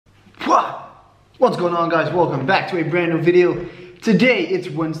What's going on, guys? Welcome back to a brand new video. Today it's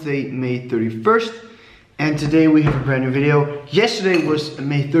Wednesday, May 31st, and today we have a brand new video. Yesterday was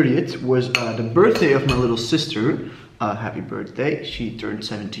May 30th, was the birthday of my little sister. Happy birthday, she turned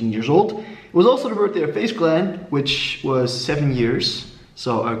 17 years old. It was also the birthday of FaZe Clan, which was 7 years.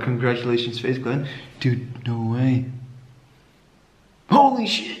 So congratulations, FaZe Clan. Dude, no way. Holy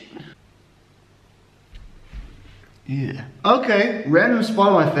shit. Yeah. Okay, random spot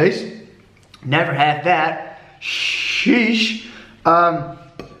on my face. Never had that. Sheesh.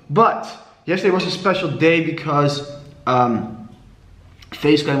 But yesterday was a special day because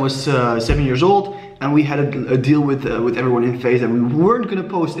FaZe Clan was 7 years old, and we had a deal with everyone in FaZe that we weren't gonna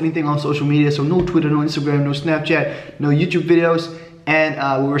post anything on social media. So no Twitter, no Instagram, no Snapchat, no YouTube videos, and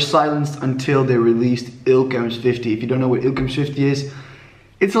we were silenced until they released Ilkems 50. If you don't know what Ilkems 50 is,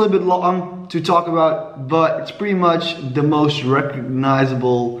 it's a little bit long to talk about, but it's pretty much the most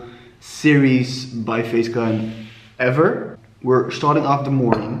recognizable series by FaZe Clan ever. We're starting off the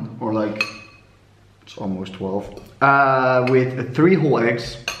morning, or like, it's almost 12, with 3 whole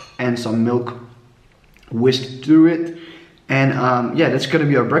eggs and some milk whisked through it. And yeah, that's gonna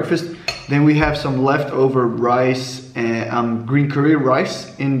be our breakfast. Then we have some leftover rice and green curry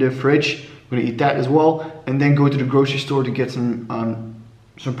rice in the fridge. We're gonna eat that as well. And then go to the grocery store to get some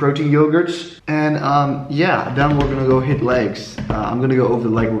protein yogurts, and yeah, then we're gonna go hit legs. I'm gonna go over the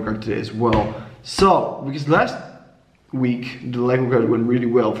leg workout today as well. So, because last week the leg workout went really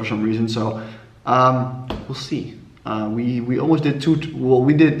well for some reason, so we'll see. We almost did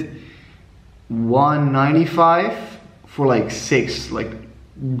we did 195 for like 6 like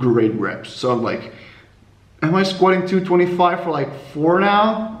great reps. So I'm like, am I squatting 225 for like 4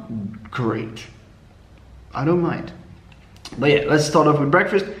 now? Great, I don't mind. But yeah, let's start off with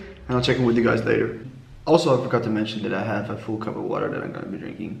breakfast, and I'll check in with you guys later. Also, I forgot to mention that I have a full cup of water that I'm gonna be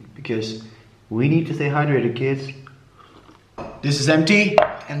drinking, because we need to stay hydrated, kids. This is empty,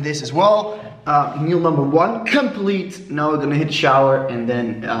 and this as well. Meal number 1 complete. Now we're gonna hit the shower and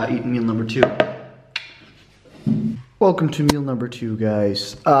then eat meal number 2. Welcome to meal number 2,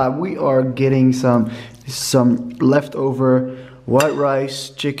 guys. We are getting some leftover white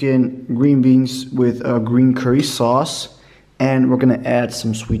rice, chicken, green beans with green curry sauce. And we're gonna add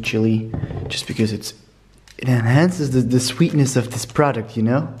some sweet chili, just because it enhances the sweetness of this product, you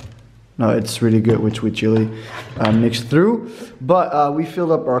know? No, it's really good with sweet chili mixed through. But we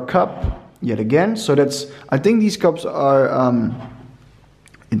filled up our cup yet again. So that's, I think these cups are,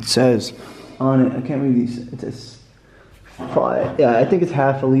 it says on it, I can't read these, it says 5, yeah, I think it's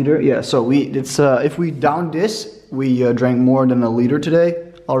half a liter. Yeah, so if we down this, we drank more than a liter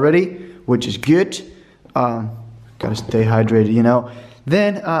today already, which is good. Gotta stay hydrated, you know.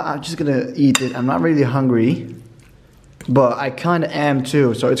 Then I'm just gonna eat it. I'm not really hungry, but I kind of am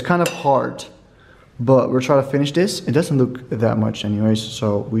too, so it's kind of hard. But we're trying to finish this. It doesn't look that much anyways,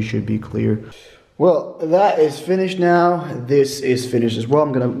 so we should be clear. Well, that is finished now. This is finished as well.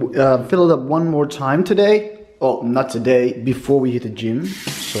 I'm gonna fill it up one more time today. Oh, not today, before we hit the gym.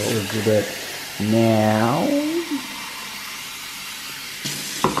 So we'll do that now.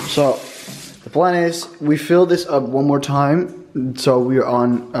 So the plan is we fill this up one more time, so we're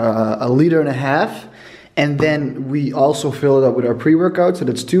on 1.5 liters, and then we also fill it up with our pre-workout, so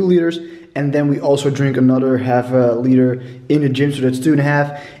that's 2 liters, and then we also drink another ½ liter in the gym, so that's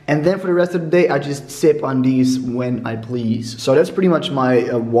 2.5, and then for the rest of the day I just sip on these when I please. So that's pretty much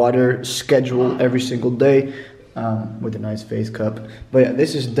my water schedule every single day, with a nice FaZe cup. But yeah,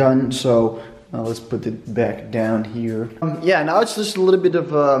 this is done, so let's put it back down here. Yeah, now it's just a little bit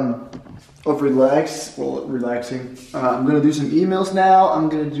of relaxing. I'm gonna do some emails now. I'm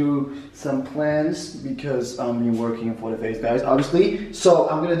gonna do some plans because I'm been working for the FaZe guys, obviously. So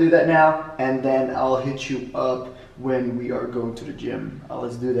I'm gonna do that now, and then I'll hit you up when we are going to the gym.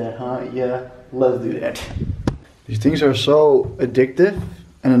 Let's do that, huh? Yeah, let's do that. These things are so addictive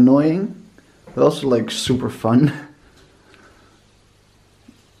and annoying, but also like super fun.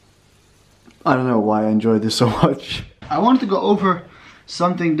 I don't know why I enjoy this so much. I wanted to go over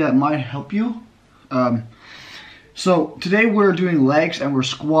something that might help you. So today we're doing legs and we're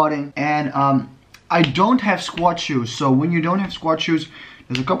squatting, and I don't have squat shoes. So when you don't have squat shoes,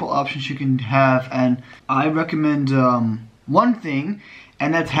 there's a couple options you can have, and I recommend one thing,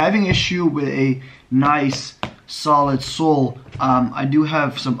 and that's having a shoe with a nice solid sole. I do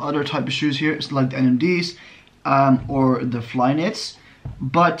have some other type of shoes here. It's like the NMDs or the Flyknits.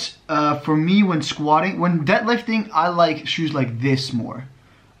 But for me, when squatting, when deadlifting, I like shoes like this more.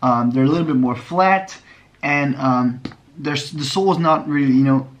 They're a little bit more flat, and the sole is not really, you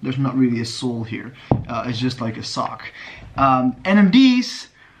know, there's not really a sole here. It's just like a sock. NMDs,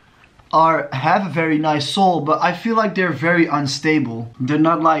 have a very nice sole, but I feel like they're very unstable. They're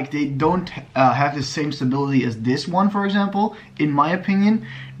not like, they don't have the same stability as this one, for example. In my opinion,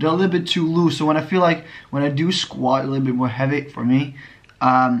 they're a little bit too loose. So when I do squat a little bit more heavy for me,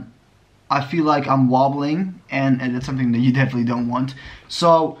 I feel like I'm wobbling, and that's something that you definitely don't want.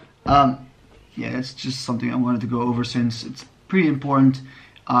 So yeah, that's just something I wanted to go over since it's pretty important.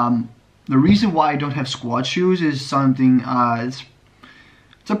 The reason why I don't have squat shoes is something,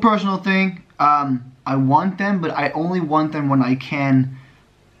 it's a personal thing. I want them, but I only want them when I can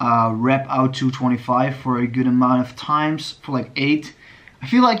rep out 225 for a good amount of times, for like 8. I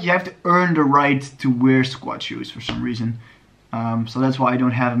feel like you have to earn the right to wear squat shoes for some reason. So that's why I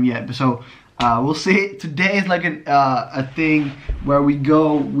don't have them yet. So we'll see. Today is like a thing where we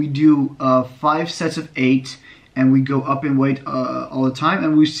do 5 sets of 8, and we go up in weight all the time,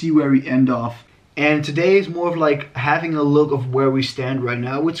 and we see where we end off. And today is more of like having a look of where we stand right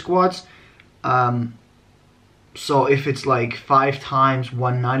now with squats. So if it's like 5 times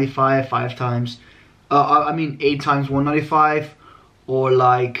 195, 8 times 195, or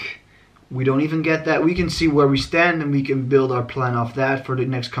like we don't even get that, we can see where we stand and we can build our plan off that for the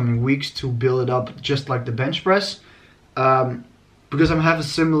next coming weeks to build it up just like the bench press. Because I have a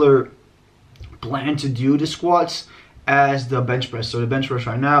similar plan to do the squats as the bench press. So the bench press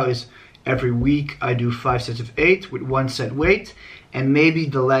right now is every week I do 5 sets of 8 with 1 set weight, and maybe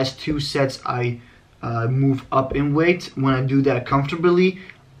the last 2 sets I move up in weight. When I do that comfortably,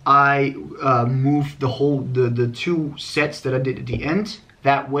 I move the 2 sets that I did at the end,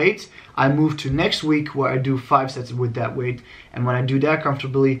 that weight, I move to next week where I do 5 sets with that weight, and when I do that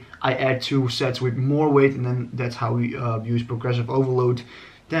comfortably, I add 2 sets with more weight, and then that's how we use progressive overload.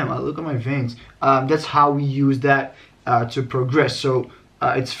 Damn, look at my veins. That's how we use that to progress. So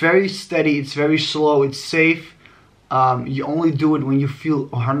it's very steady, it's very slow, it's safe. You only do it when you feel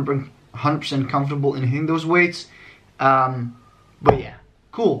 100% comfortable in hitting those weights. But yeah,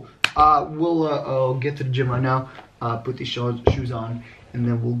 cool. We'll get to the gym right now, put these shoes on, and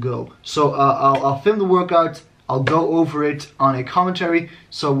then we'll go. So I'll film the workout, I'll go over it on a commentary,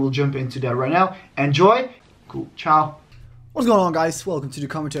 so we'll jump into that right now. Enjoy. Cool, ciao. What's going on, guys? Welcome to the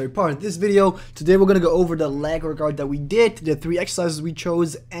commentary part of this video. Today we're going to go over the leg workout that we did, the 3 exercises we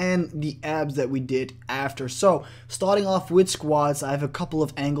chose, and the abs that we did after. So, starting off with squats, I have a couple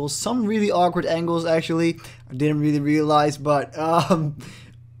of angles, some really awkward angles actually, I didn't really realize, but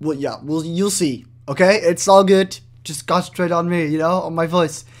well, yeah, you'll see, okay? It's all good, just concentrate on me, you know, on my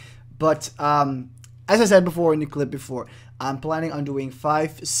voice. But as I said before in the clip before, I'm planning on doing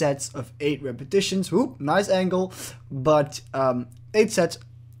 5 sets of 8 repetitions. Whoop, nice angle. But 5 sets,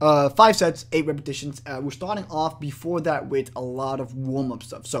 8 repetitions. We're starting off before that with a lot of warm-up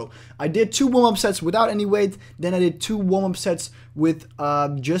stuff. So I did 2 warm-up sets without any weight. Then I did 2 warm-up sets with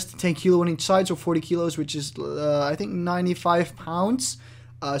just 10 kilo on each side, so 40 kilos, which is I think 95 pounds.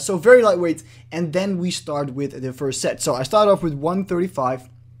 So very lightweight. And then we start with the first set. So I started off with 135,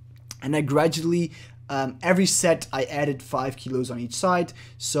 and I gradually every set I added 5 kilos on each side,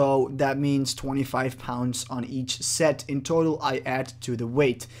 so that means 25 pounds on each set. In total, I add to the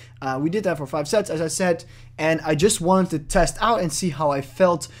weight. We did that for 5 sets, as I said, and I just wanted to test out and see how I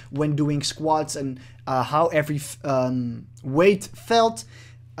felt when doing squats and how every weight felt,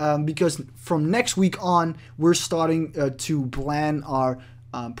 because from next week on, we're starting to plan our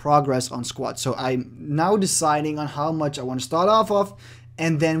progress on squats. So I'm now deciding on how much I want to start off of,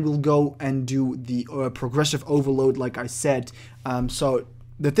 and then we'll go and do the progressive overload like I said. So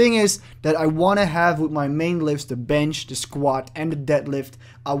the thing is that I want to have with my main lifts, the bench, the squat, and the deadlift,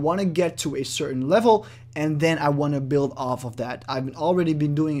 I want to get to a certain level, and then I want to build off of that. I've already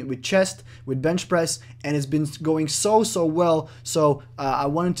been doing it with chest, with bench press, and it's been going so well. So I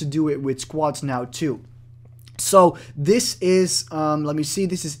wanted to do it with squats now too. So this is, let me see,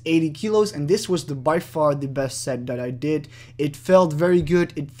 this is 80 kilos, and this was by far the best set that I did. It felt very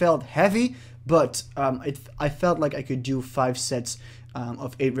good, it felt heavy, but I felt like I could do 5 sets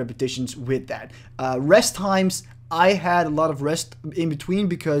of 8 repetitions with that. Rest times, I had a lot of rest in between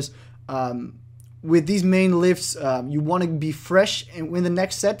because with these main lifts, you want to be fresh and when the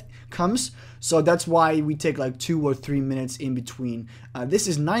next set comes. So that's why we take like 2 or 3 minutes in between. This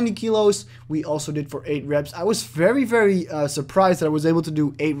is 90 kilos. We also did for 8 reps. I was very surprised that I was able to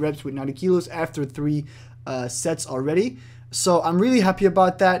do 8 reps with 90 kilos after 3 sets already. So I'm really happy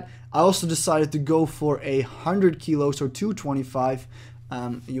about that. I also decided to go for 100 kilos or 225.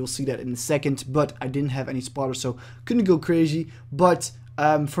 You'll see that in a second, but I didn't have any spotters, so couldn't go crazy. But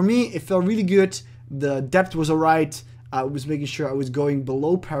for me, it felt really good. The depth was alright. I was making sure I was going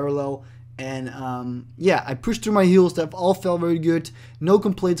below parallel, And yeah, I pushed through my heels. That all felt very good. No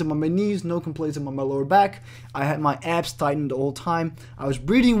complaints on my knees, no complaints on my lower back. I had my abs tightened the whole time. I was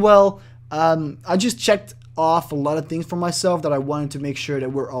breathing well. I just checked off a lot of things for myself that I wanted to make sure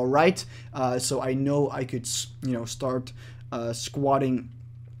that we're all right. So I know I could, you know, start squatting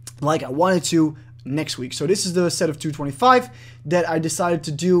like I wanted to next week. So this is the set of 225 that I decided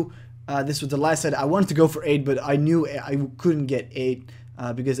to do. This was the last set. I wanted to go for 8, but I knew I couldn't get 8.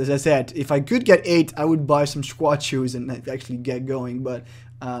 Because as I said, if I could get 8, I would buy some squat shoes and actually get going. But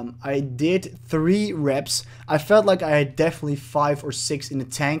I did 3 reps. I felt like I had definitely 5 or 6 in the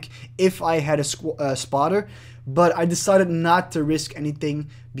tank if I had a spotter. But I decided not to risk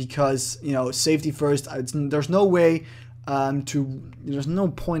anything because, you know, safety first. There's no way there's no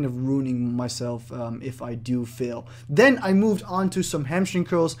point of ruining myself if I do fail. Then I moved on to some hamstring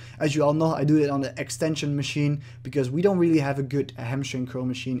curls. As you all know, I do it on the extension machine because we don't really have a good hamstring curl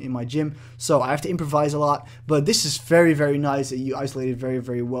machine in my gym, so I have to improvise a lot. But this is very, very nice. You isolated very,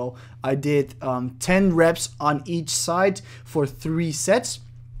 very well. I did 10 reps on each side for 3 sets,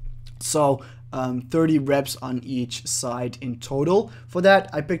 so 30 reps on each side in total. For that,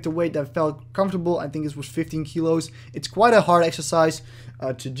 I picked a weight that felt comfortable. I think this was 15 kilos. It's quite a hard exercise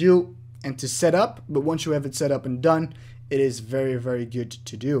to do and to set up, but once you have it set up and done, it is very, very good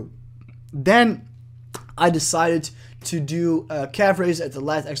to do. Then I decided to do calf raises at the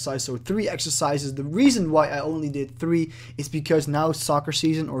last exercise, so 3 exercises. The reason why I only did 3 is because now soccer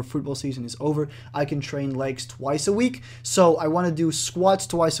season or football season is over. I can train legs twice a week, so I want to do squats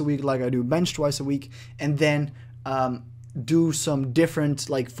twice a week like I do bench twice a week, and then do some different,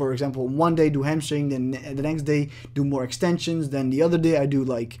 like for example, one day do hamstring, then the next day do more extensions, then the other day I do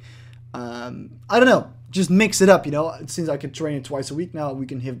like I don't know, just mix it up, you know. Since I can train it twice a week now, we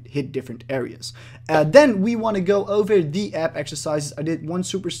can hit different areas. Then we want to go over the ab exercises. I did 1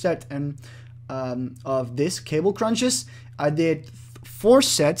 superset and of this cable crunches. I did 4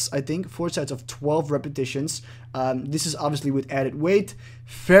 sets, I think 4 sets of 12 repetitions. This is obviously with added weight.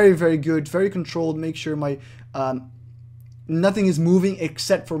 Very, very good, very controlled. Make sure my nothing is moving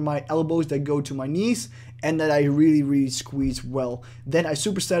except for my elbows that go to my knees, and that I really, really squeeze well. Then I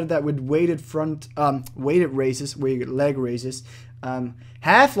supersetted that with weighted raises, weighted leg raises.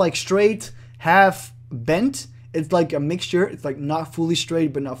 Half like straight, half bent. It's like a mixture. It's like not fully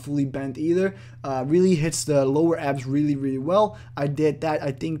straight, but not fully bent either. Really hits the lower abs really, really well. I did that,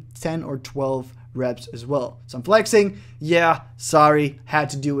 I think 10 or 12 reps as well. Some flexing, yeah, sorry,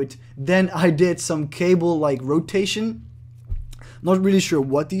 had to do it. Then I did some cable like rotation. Not really sure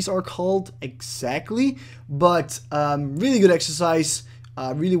what these are called exactly, but really good exercise.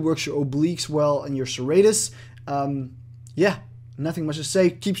 Really works your obliques well and your serratus. Yeah, nothing much to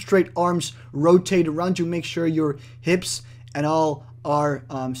say. Keep straight arms, rotate around you. Make sure your hips and all are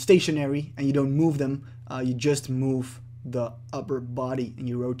stationary and you don't move them. You just move the upper body and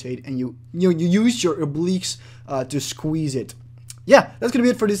you rotate, and you use your obliques to squeeze it. Yeah, that's gonna be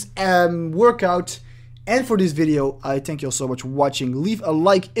it for this workout. And for this video. I thank you all so much for watching. Leave a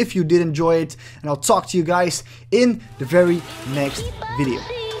like if you did enjoy it, and I'll talk to you guys in the very next video.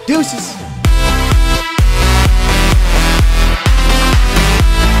 Deuces!